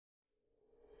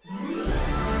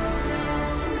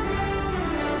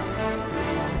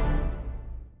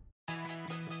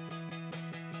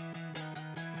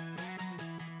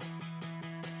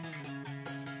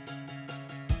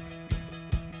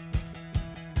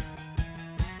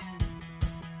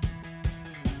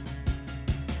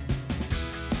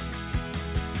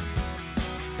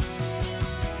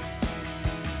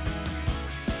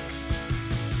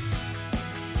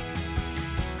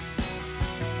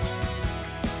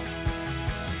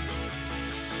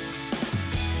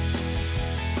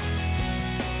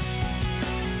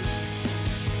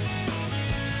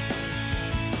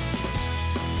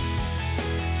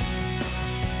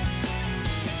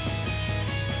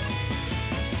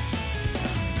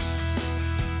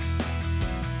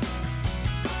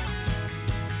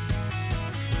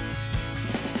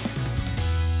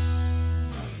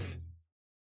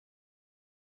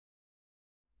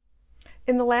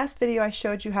In the last video I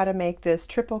showed you how to make this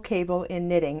triple cable in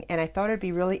knitting, and I thought it'd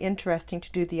be really interesting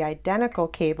to do the identical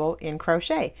cable in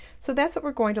crochet. So that's what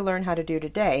we're going to learn how to do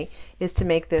today, is to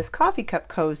make this coffee cup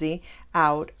cozy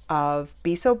out of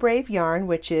Be So Brave yarn,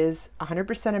 which is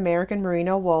 100% American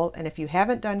merino wool. And if you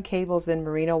haven't done cables in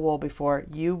merino wool before,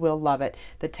 you will love it.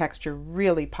 The texture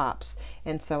really pops.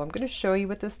 And so I'm going to show you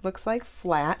what this looks like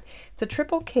flat. It's a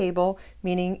triple cable,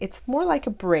 meaning it's more like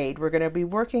a braid. We're going to be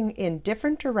working in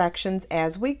different directions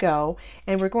as we go,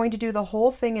 and we're going to do the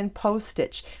whole thing in post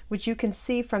stitch, which you can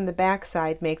see from the back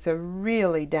side makes a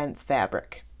really dense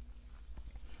fabric,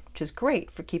 which is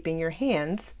great for keeping your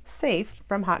hands safe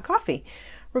from hot coffee.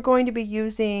 We're going to be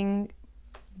using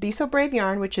Be So Brave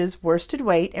yarn, which is worsted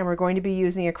weight, and we're going to be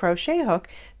using a crochet hook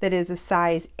that is a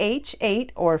size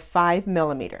H8 or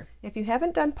 5mm. If you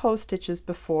haven't done post stitches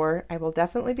before, I will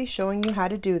definitely be showing you how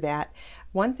to do that.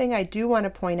 One thing I do want to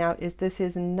point out is this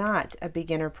is not a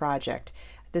beginner project.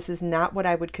 This is not what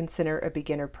I would consider a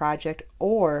beginner project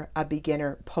or a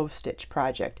beginner post-stitch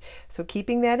project. So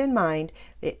keeping that in mind,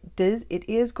 it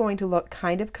is going to look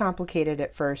kind of complicated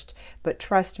at first, but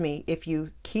trust me, if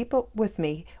you keep up with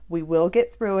me, we will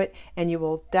get through it, and you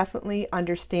will definitely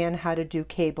understand how to do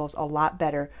cables a lot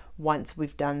better once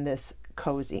we've done this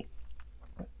cozy.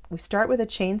 We start with a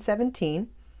chain 17.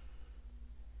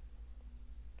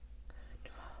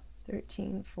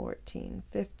 13, 14,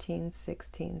 15,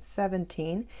 16,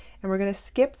 17, and we're going to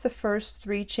skip the first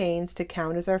 3 chains to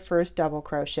count as our first double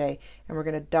crochet, and we're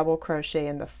going to double crochet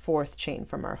in the 4th chain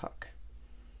from our hook.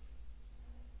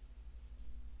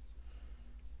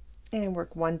 And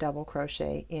work 1 double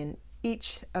crochet in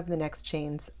each of the next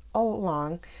chains all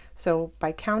along. So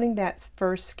by counting that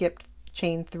first skipped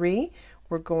chain 3,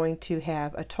 we're going to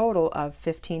have a total of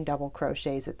 15 double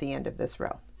crochets at the end of this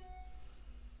row.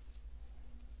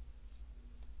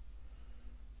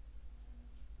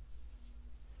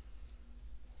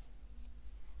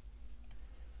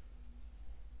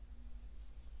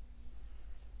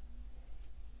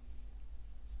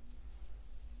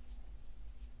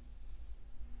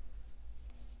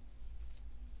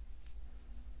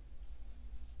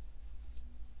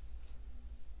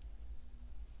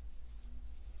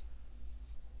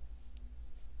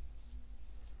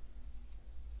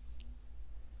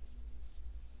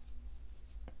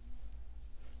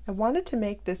 I wanted to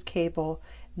make this cable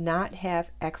not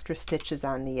have extra stitches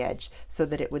on the edge so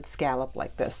that it would scallop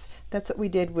like this. That's what we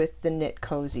did with the Knit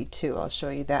Cozy too. I'll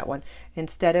show you that one.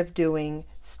 Instead of doing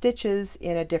stitches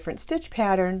in a different stitch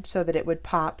pattern so that it would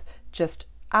pop just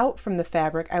out from the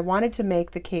fabric, I wanted to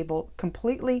make the cable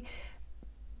completely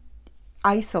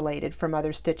isolated from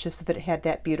other stitches so that it had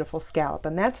that beautiful scallop,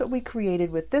 and that's what we created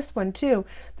with this one too.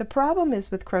 The problem is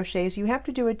with crochets, you have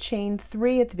to do a chain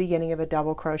 3 at the beginning of a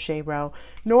double crochet row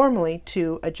normally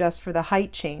to adjust for the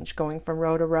height change going from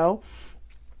row to row.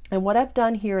 And what I've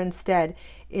done here instead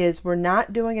is we're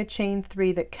not doing a chain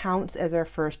 3 that counts as our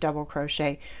first double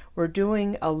crochet. We're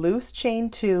doing a loose chain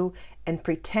 2 and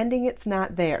pretending it's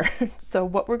not there. So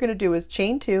what we're going to do is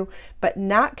chain 2 but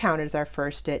not count as our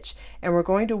first stitch, and we're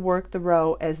going to work the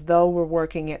row as though we're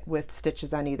working it with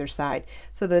stitches on either side.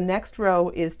 So the next row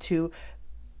is to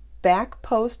back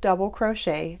post double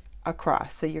crochet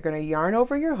across. So you're going to yarn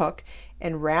over your hook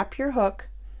and wrap your hook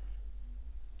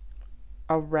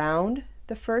around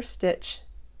the first stitch,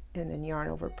 and then yarn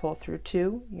over, pull through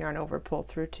 2, yarn over, pull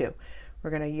through 2. We're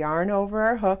going to yarn over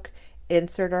our hook,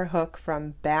 insert our hook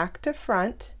from back to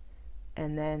front,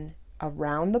 and then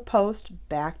around the post,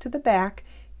 back to the back,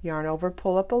 yarn over,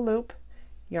 pull up a loop,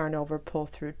 yarn over, pull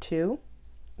through 2,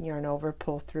 yarn over,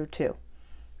 pull through 2.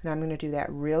 And I'm going to do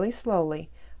that really slowly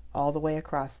all the way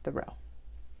across the row.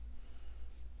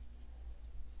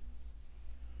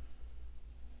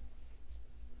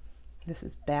 This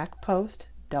is back post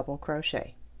double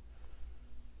crochet.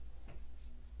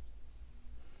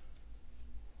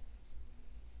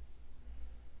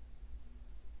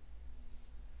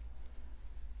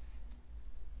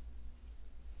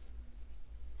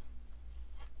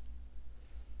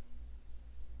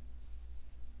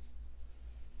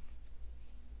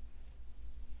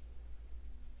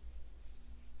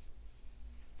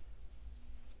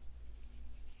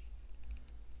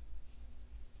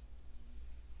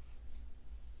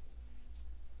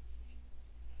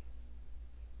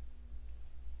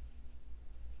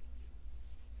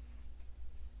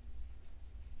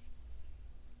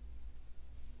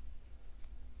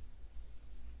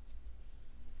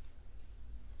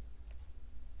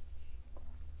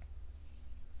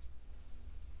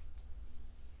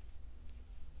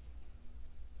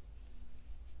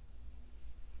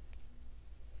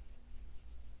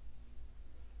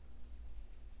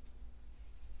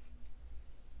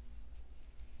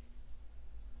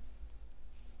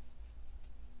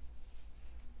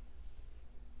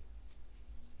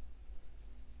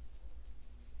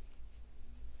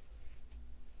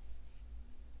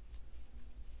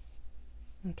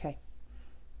 Okay,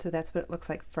 so that's what it looks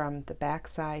like from the back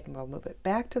side, and we'll move it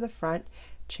back to the front,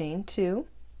 chain 2,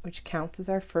 which counts as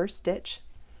our first stitch.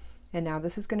 And now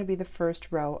this is going to be the first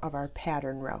row of our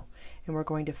pattern row, and we're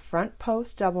going to front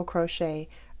post double crochet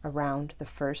around the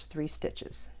first 3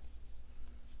 stitches.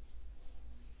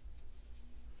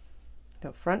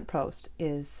 So front post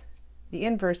is the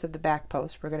inverse of the back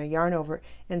post. We're going to yarn over,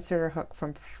 insert our hook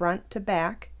from front to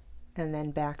back, and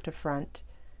then back to front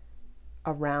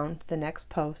around the next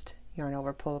post, yarn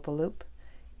over, pull up a loop,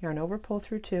 yarn over, pull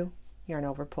through 2, yarn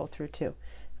over, pull through 2. And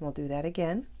we'll do that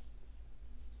again.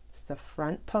 It's the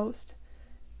front post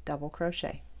double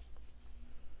crochet.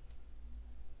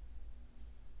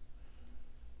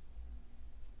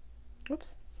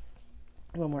 Oops.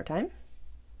 One more time.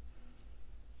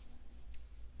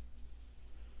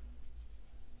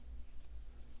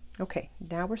 Okay,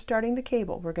 now we're starting the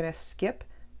cable. We're going to skip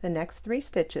the next 3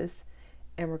 stitches,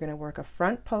 and we're going to work a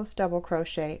front post double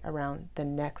crochet around the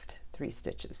next 3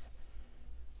 stitches.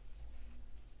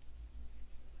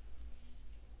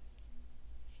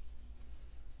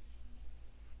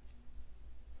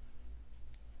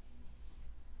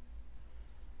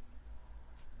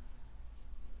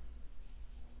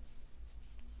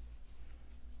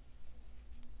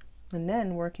 And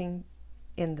then working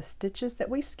in the stitches that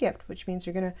we skipped, which means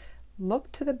you're going to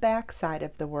look to the back side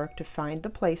of the work to find the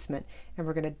placement, and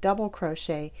we're going to double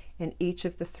crochet in each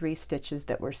of the 3 stitches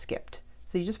that were skipped.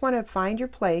 So you just want to find your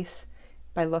place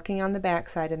by looking on the back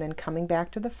side and then coming back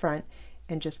to the front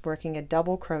and just working a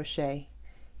double crochet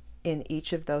in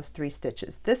each of those 3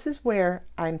 stitches. This is where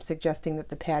I'm suggesting that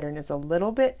the pattern is a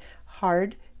little bit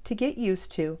hard to get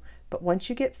used to, but once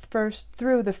you get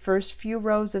through the first few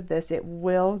rows of this, it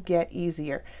will get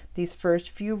easier. These first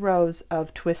few rows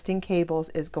of twisting cables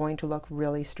is going to look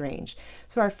really strange.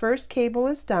 So our first cable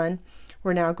is done.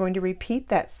 We're now going to repeat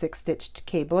that 6-stitched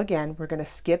cable again. We're going to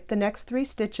skip the next 3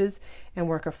 stitches and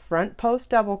work a front post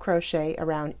double crochet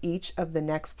around each of the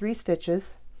next 3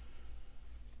 stitches.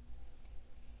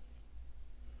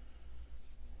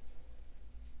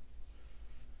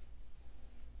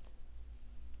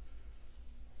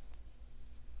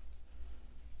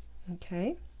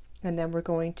 Okay, and then we're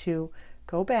going to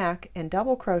go back and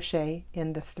double crochet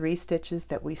in the 3 stitches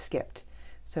that we skipped.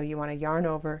 So you want to yarn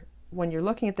over. When you're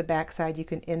looking at the back side, you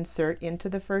can insert into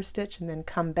the first stitch and then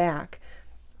come back.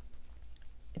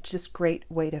 It's just a great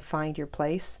way to find your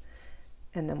place.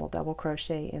 And then we'll double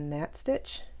crochet in that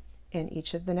stitch in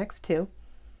each of the next 2.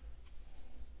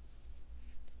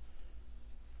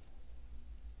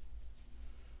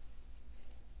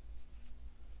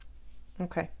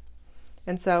 Okay.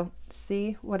 And so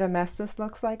see what a mess this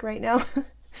looks like right now?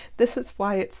 This is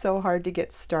why it's so hard to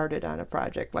get started on a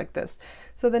project like this.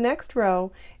 So the next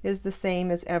row is the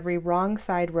same as every wrong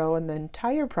side row in the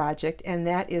entire project, and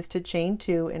that is to chain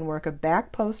 2 and work a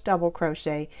back post double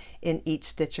crochet in each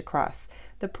stitch across.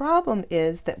 The problem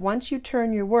is that once you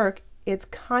turn your work, it's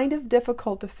kind of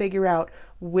difficult to figure out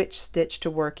which stitch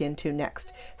to work into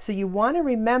next. So you want to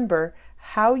remember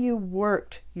how you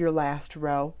worked your last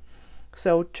row.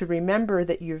 So to remember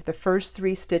that the first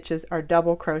 3 stitches are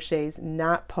double crochets,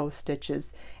 not post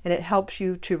stitches, and it helps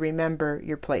you to remember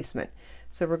your placement.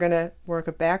 So we're going to work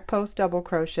a back post double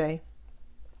crochet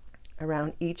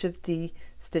around each of the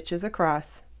stitches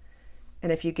across.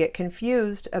 And if you get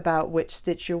confused about which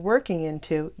stitch you're working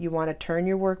into, you want to turn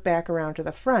your work back around to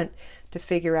the front to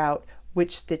figure out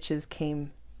which stitches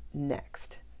came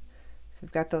next. So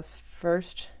we've got those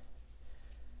first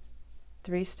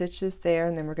 3 stitches there,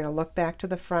 and then we're going to look back to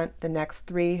the front. The next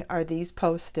 3 are these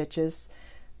post stitches.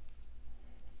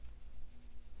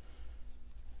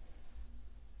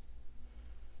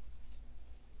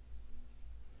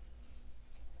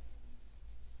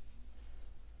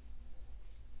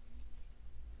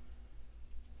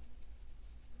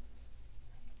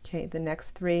 Okay, the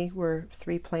next 3 were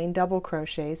 3 plain double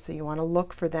crochets, so you want to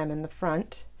look for them in the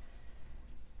front.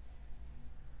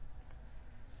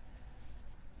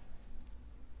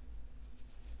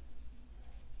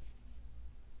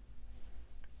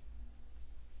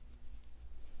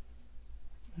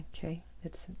 Okay,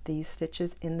 it's these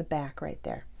stitches in the back right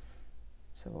there.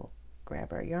 So we'll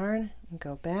grab our yarn and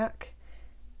go back,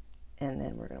 and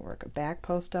then we're going to work a back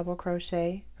post double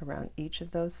crochet around each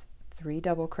of those 3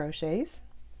 double crochets.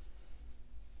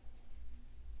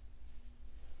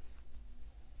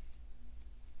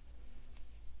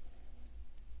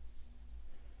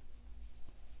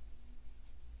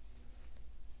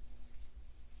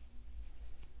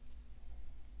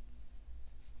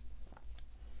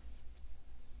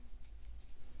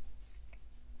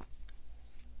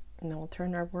 And then we'll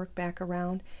turn our work back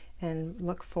around and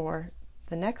look for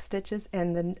the next stitches,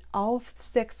 and then all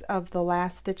 6 of the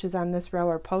last stitches on this row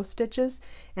are post stitches,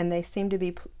 and they seem to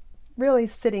be really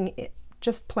sitting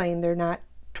just plain. They're not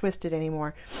twisted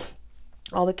anymore.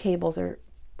 All the cables are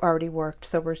already worked,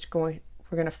 so we're going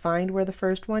to find where the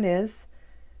first one is.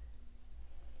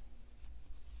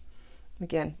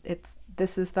 Again,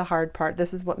 this is the hard part.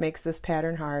 This is what makes this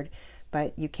pattern hard,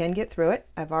 but you can get through it.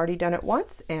 I've already done it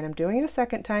once, and I'm doing it a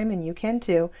second time, and you can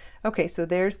too. Okay, so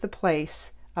there's the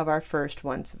place of our first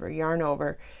one. So we're yarn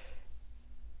over.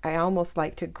 I almost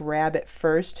like to grab it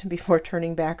first before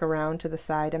turning back around to the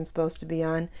side I'm supposed to be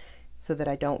on, so that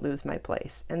I don't lose my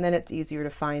place. And then it's easier to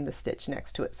find the stitch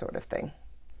next to it, sort of thing.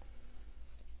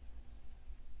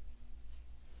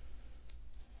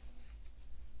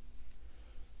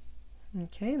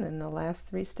 Okay, and then the last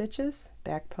 3 stitches,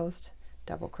 back post,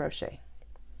 double crochet.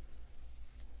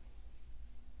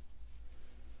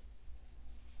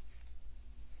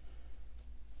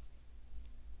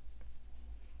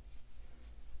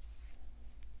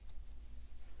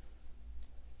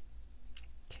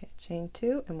 Okay, chain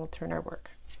 2, and we'll turn our work.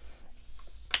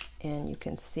 And you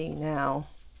can see now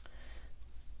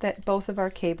that both of our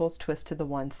cables twist to the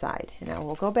one side. And now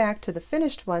we'll go back to the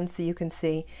finished one so you can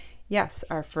see, yes,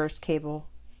 our first cable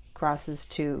crosses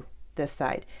to this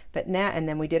side, but now, and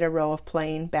then we did a row of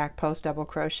plain back post double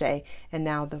crochet, and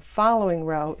now the following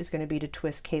row is going to be to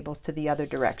twist cables to the other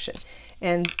direction.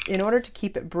 And in order to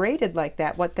keep it braided like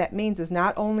that, what that means is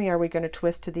not only are we going to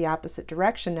twist to the opposite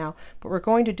direction now, but we're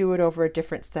going to do it over a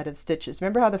different set of stitches.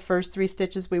 Remember how the first 3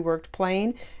 stitches we worked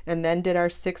plain and then did our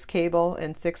 6 cable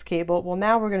and 6 cable? Well,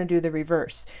 now we're going to do the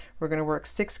reverse. We're going to work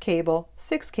 6 cable,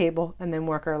 6 cable, and then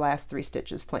work our last 3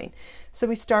 stitches plain. So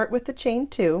we start with the chain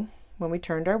 2 when we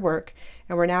turned our work,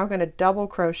 and we're now going to double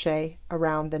crochet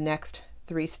around the next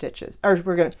 3 stitches, or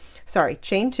we're going to, sorry,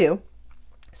 chain 2,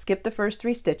 skip the first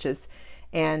 3 stitches,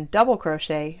 and double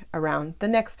crochet around the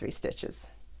next 3 stitches.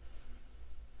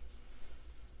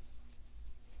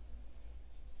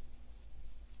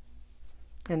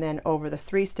 And then over the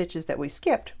 3 stitches that we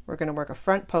skipped, we're going to work a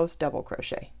front post double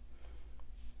crochet.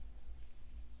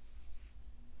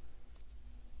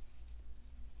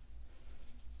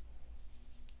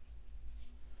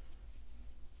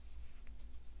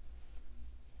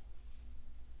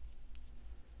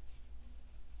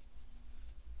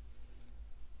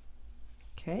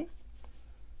 Okay,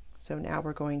 so now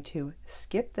we're going to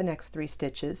skip the next 3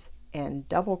 stitches and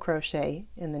double crochet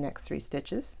in the next 3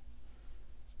 stitches.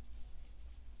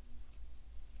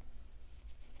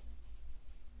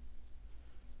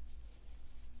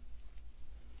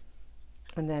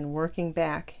 And then working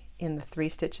back in the 3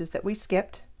 stitches that we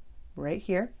skipped right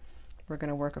here, we're going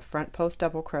to work a front post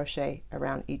double crochet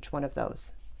around each one of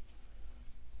those.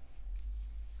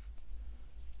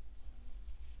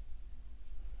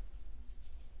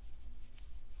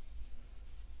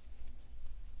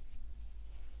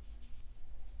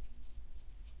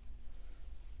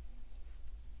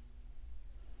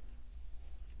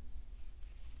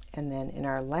 And then in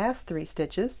our last 3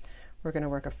 stitches, we're going to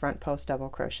work a front post double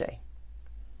crochet.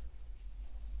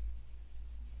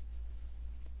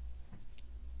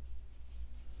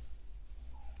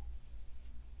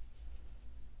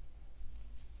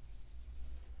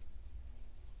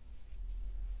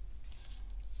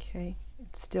 Okay,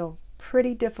 it's still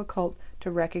pretty difficult to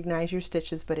recognize your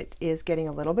stitches, but it is getting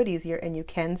a little bit easier, and you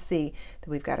can see that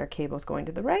we've got our cables going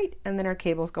to the right and then our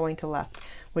cables going to left,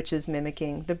 which is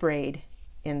mimicking the braid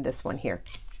in this one here.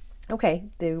 Okay,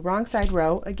 the wrong side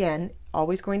row, again,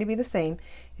 always going to be the same.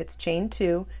 It's chain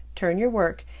 2, turn your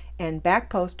work, and back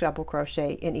post double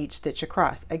crochet in each stitch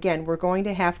across. Again, we're going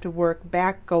to have to work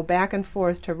back, go back and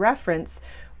forth to reference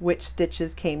which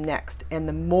stitches came next. And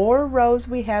the more rows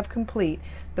we have complete,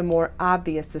 the more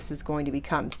obvious this is going to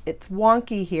become. It's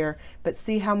wonky here, but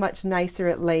see how much nicer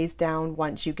it lays down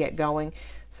once you get going.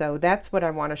 So that's what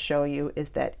I want to show you, is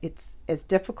that it's as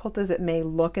difficult as it may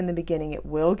look in the beginning, it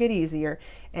will get easier,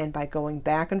 and by going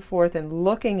back and forth and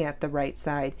looking at the right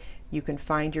side, you can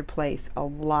find your place a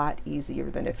lot easier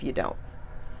than if you don't.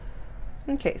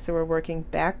 Okay, so we're working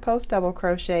back post double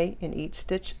crochet in each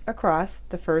stitch across.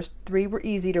 The first 3 were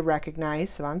easy to recognize,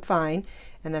 so I'm fine.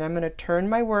 And then I'm going to turn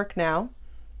my work now.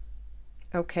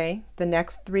 Okay, the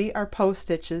next 3 are post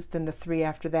stitches, then the 3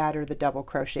 after that are the double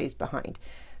crochets behind.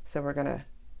 So we're going to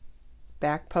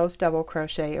back post double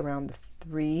crochet around the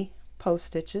 3 post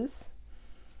stitches.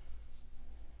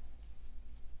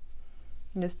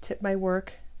 And just tip my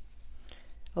work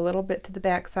a little bit to the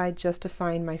back side just to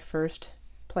find my first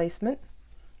placement.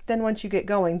 Then once you get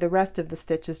going, the rest of the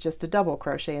stitch is just a double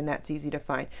crochet, and that's easy to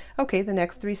find. Okay, the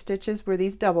next 3 stitches were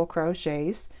these double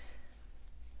crochets.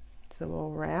 So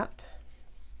we'll wrap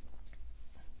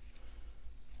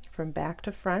from back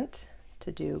to front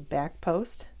to do back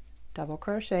post double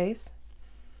crochets.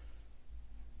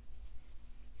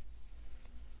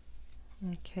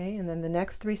 Okay, and then the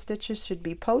next 3 stitches should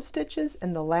be post stitches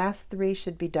and the last 3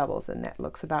 should be doubles, and that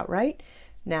looks about right.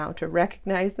 Now to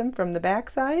recognize them from the back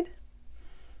side,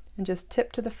 and just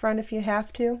tip to the front if you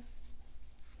have to.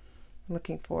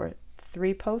 Looking for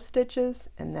 3 post stitches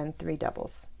and then 3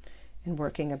 doubles, and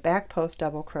working a back post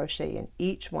double crochet in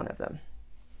each one of them.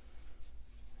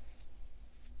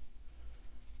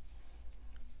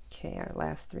 Okay, our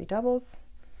last 3 doubles.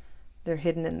 They're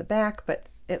hidden in the back, but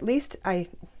at least I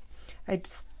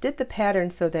did the pattern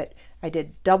so that I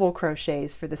did double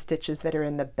crochets for the stitches that are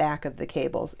in the back of the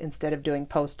cables instead of doing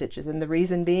post stitches. And the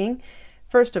reason being,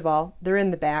 first of all, they're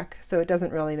in the back, so it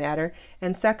doesn't really matter.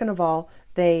 And second of all,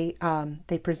 they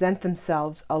present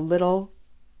themselves a little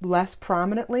less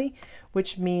prominently,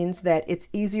 which means that it's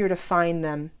easier to find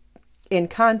them in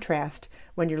contrast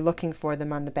when you're looking for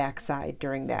them on the back side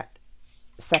during that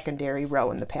secondary row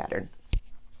in the pattern.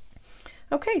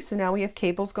 Okay, so now we have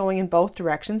cables going in both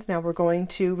directions. Now we're going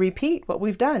to repeat what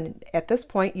we've done. At this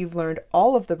point, you've learned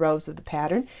all of the rows of the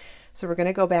pattern. So we're going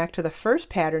to go back to the first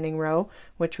patterning row,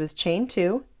 which was chain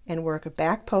 2, and work a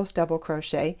back post double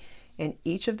crochet in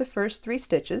each of the first 3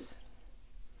 stitches.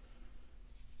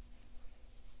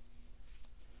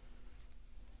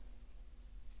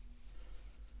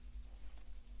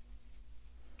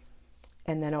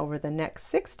 And then over the next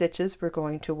 6 stitches, we're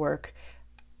going to work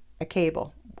a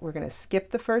cable. We're going to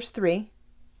skip the first 3,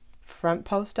 front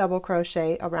post double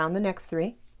crochet around the next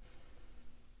 3,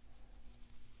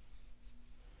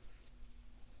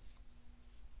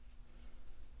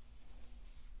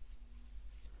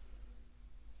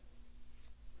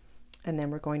 and then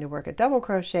we're going to work a double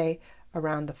crochet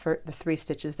around the 3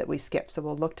 stitches that we skipped. So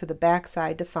we'll look to the back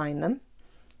side to find them,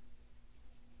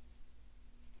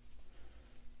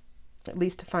 at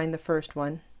least to find the first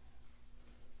one,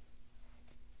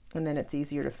 and then it's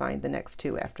easier to find the next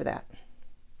 2 after that.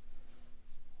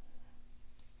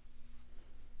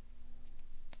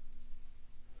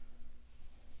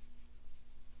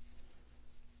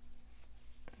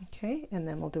 Okay, and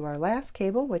then we'll do our last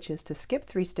cable, which is to skip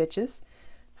 3 stitches,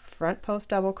 front post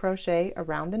double crochet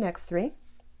around the next 3,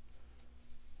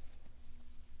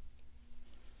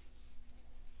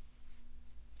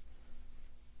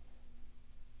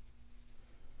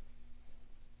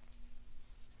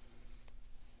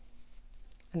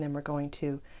 and then we're going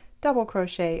to double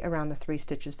crochet around the 3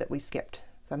 stitches that we skipped.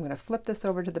 So I'm going to flip this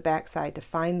over to the back side to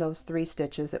find those 3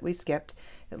 stitches that we skipped,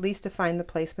 at least to find the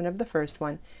placement of the first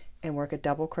one, and work a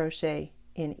double crochet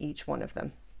in each one of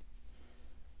them.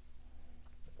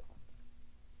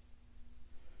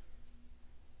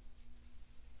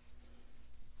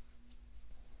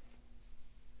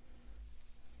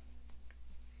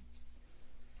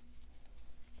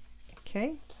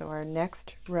 Okay, so our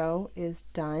next row is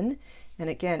done, and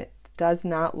again, it does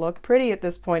not look pretty at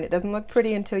this point. It doesn't look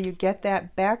pretty until you get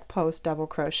that back post double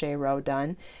crochet row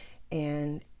done,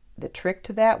 and the trick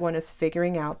to that one is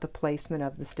figuring out the placement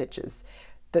of the stitches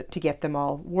to get them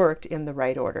all worked in the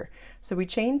right order. So we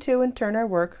chain 2 and turn our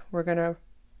work. We're going to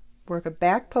work a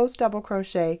back post double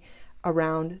crochet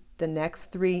around the next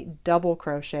 3 double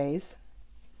crochets,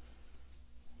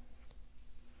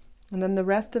 and then the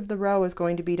rest of the row is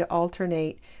going to be to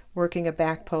alternate working a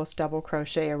back post double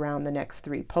crochet around the next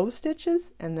 3 post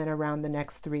stitches and then around the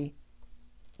next 3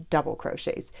 double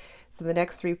crochets. So the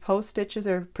next 3 post stitches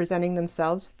are presenting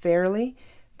themselves fairly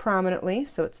prominently,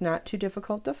 so it's not too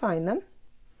difficult to find them.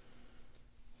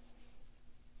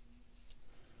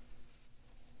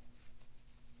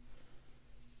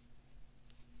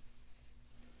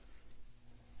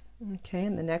 Okay,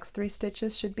 and the next 3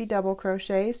 stitches should be double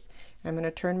crochets. I'm going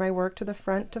to turn my work to the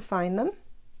front to find them.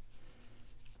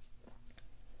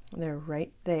 They're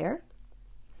right there.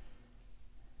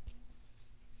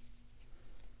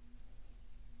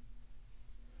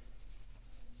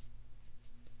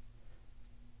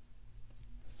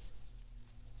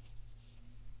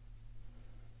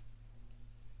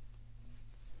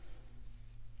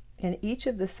 In each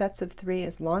of the sets of 3,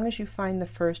 as long as you find the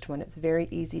first one, it's very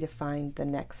easy to find the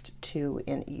next 2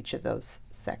 in each of those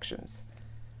sections.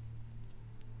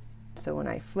 So when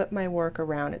I flip my work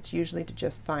around, it's usually to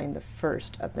just find the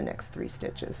first of the next 3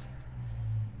 stitches.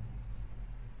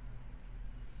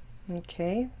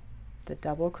 Okay, the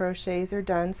double crochets are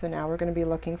done, so now we're going to be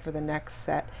looking for the next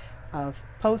set of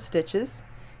post stitches.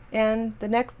 And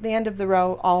the end of the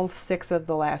row, all 6 of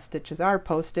the last stitches are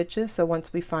post stitches, so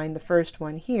once we find the first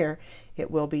one here, it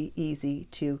will be easy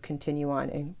to continue on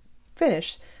and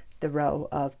finish the row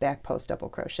of back post double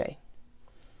crochet.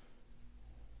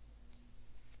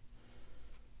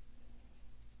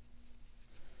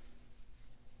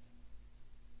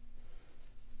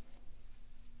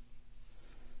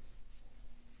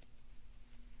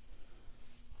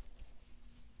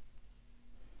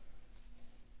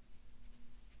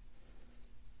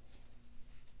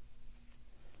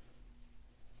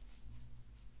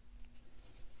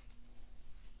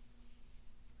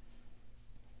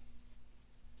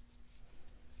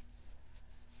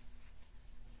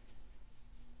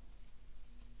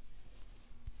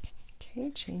 Okay,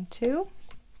 chain 2,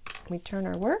 we turn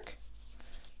our work.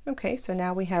 Okay, so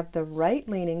now we have the right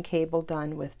leaning cable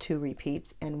done with 2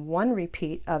 repeats and 1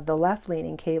 repeat of the left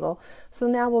leaning cable. So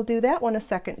now we'll do that one a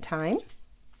second time.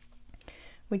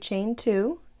 We chain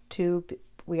 2,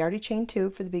 we already chained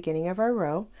 2 for the beginning of our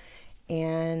row,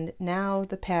 and now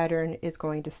the pattern is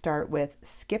going to start with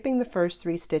skipping the first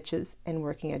 3 stitches and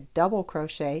working a double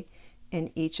crochet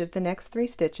in each of the next 3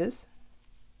 stitches,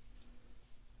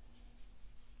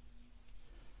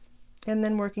 and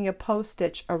then working a post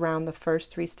stitch around the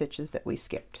first 3 stitches that we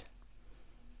skipped.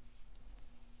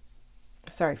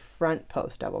 Sorry, front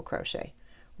post double crochet.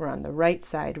 We're on the right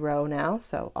side row now,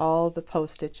 so all the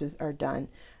post stitches are done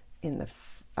in the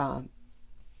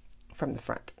from the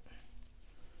front.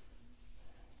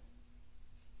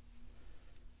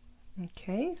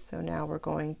 Okay, so now we're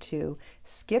going to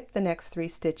skip the next 3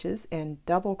 stitches and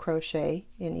double crochet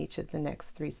in each of the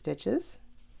next 3 stitches.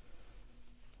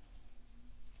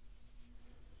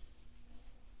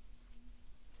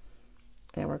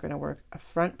 And we're going to work a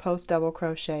front post double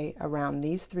crochet around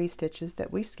these 3 stitches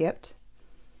that we skipped.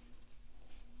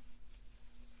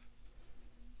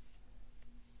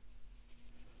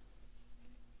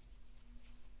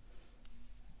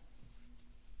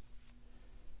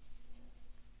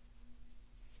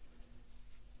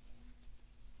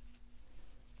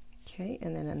 Okay,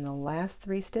 and then in the last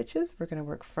 3 stitches, we're going to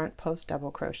work front post double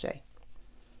crochet.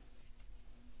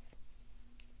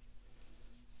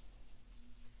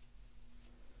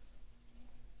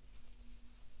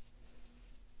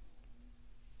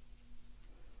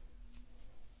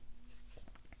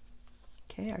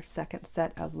 Okay, our second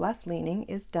set of left leaning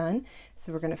is done.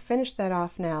 So we're going to finish that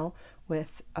off now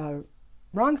with a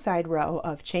wrong side row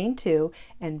of chain 2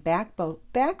 and back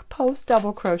post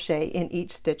double crochet in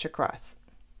each stitch across.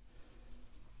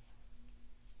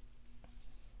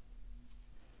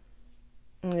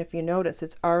 And if you notice,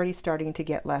 it's already starting to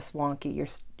get less wonky.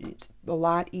 It's a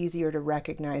lot easier to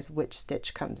recognize which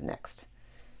stitch comes next.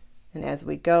 And as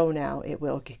we go now, it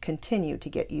will continue to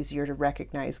get easier to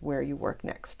recognize where you work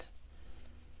next.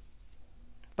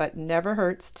 But never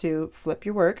hurts to flip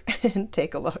your work and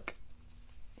take a look.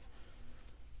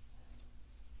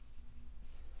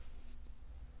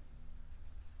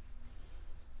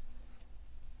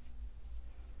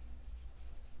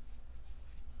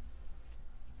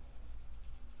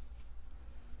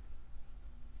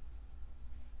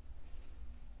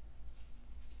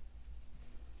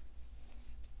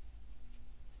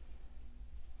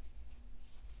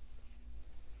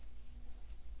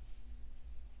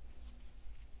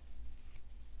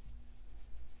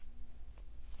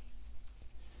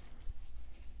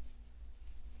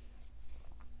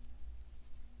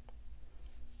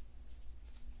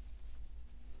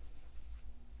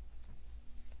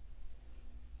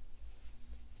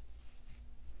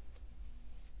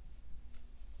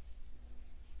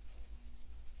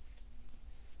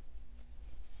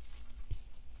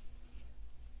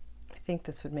 I think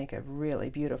this would make a really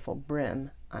beautiful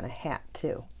brim on a hat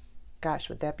too. Gosh,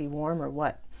 would that be warm or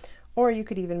what? Or you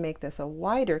could even make this a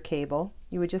wider cable.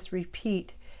 You would just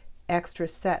repeat extra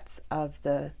sets of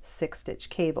the 6-stitch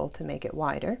cable to make it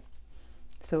wider.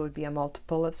 So it would be a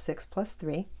multiple of 6 plus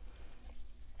 3.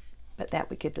 But that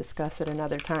we could discuss at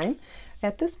another time.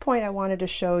 At this point I wanted to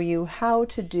show you how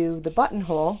to do the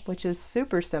buttonhole, which is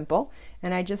super simple,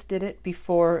 and I just did it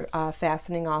before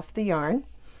fastening off the yarn.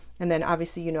 And then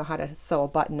obviously you know how to sew a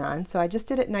button on. So I just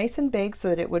did it nice and big so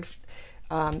that it would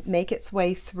make its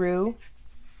way through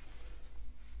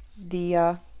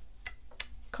the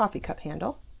coffee cup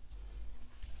handle.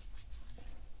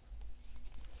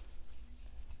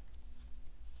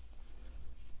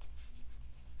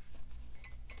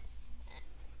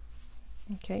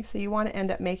 Okay, so you want to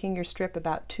end up making your strip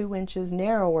about 2 inches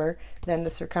narrower than the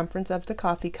circumference of the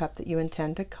coffee cup that you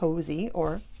intend to cozy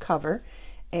or cover.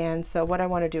 And so what I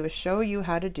want to do is show you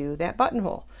how to do that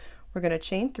buttonhole. We're going to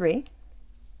chain 3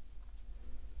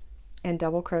 and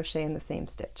double crochet in the same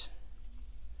stitch.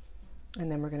 And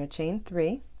then we're going to chain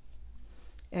 3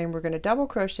 and we're going to double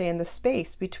crochet in the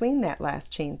space between that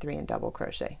last chain 3 and double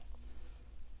crochet.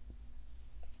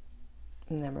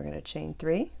 And then we're going to chain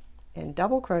 3 and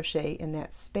double crochet in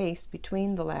that space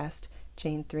between the last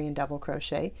chain 3 and double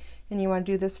crochet, and you want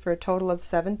to do this for a total of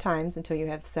 7 times until you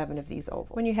have 7 of these ovals.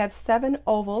 When you have 7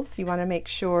 ovals, you want to make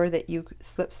sure that you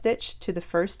slip stitch to the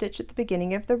first stitch at the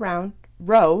beginning of the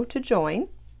row to join,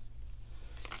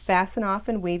 fasten off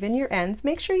and weave in your ends.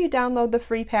 Make sure you download the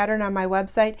free pattern on my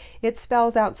website. It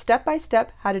spells out step by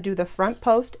step how to do the front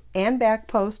post and back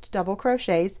post double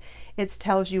crochets. It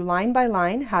tells you line by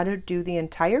line how to do the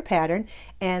entire pattern,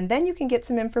 and then you can get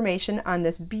some information on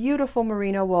this beautiful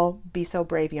merino wool Be So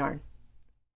Brave yarn.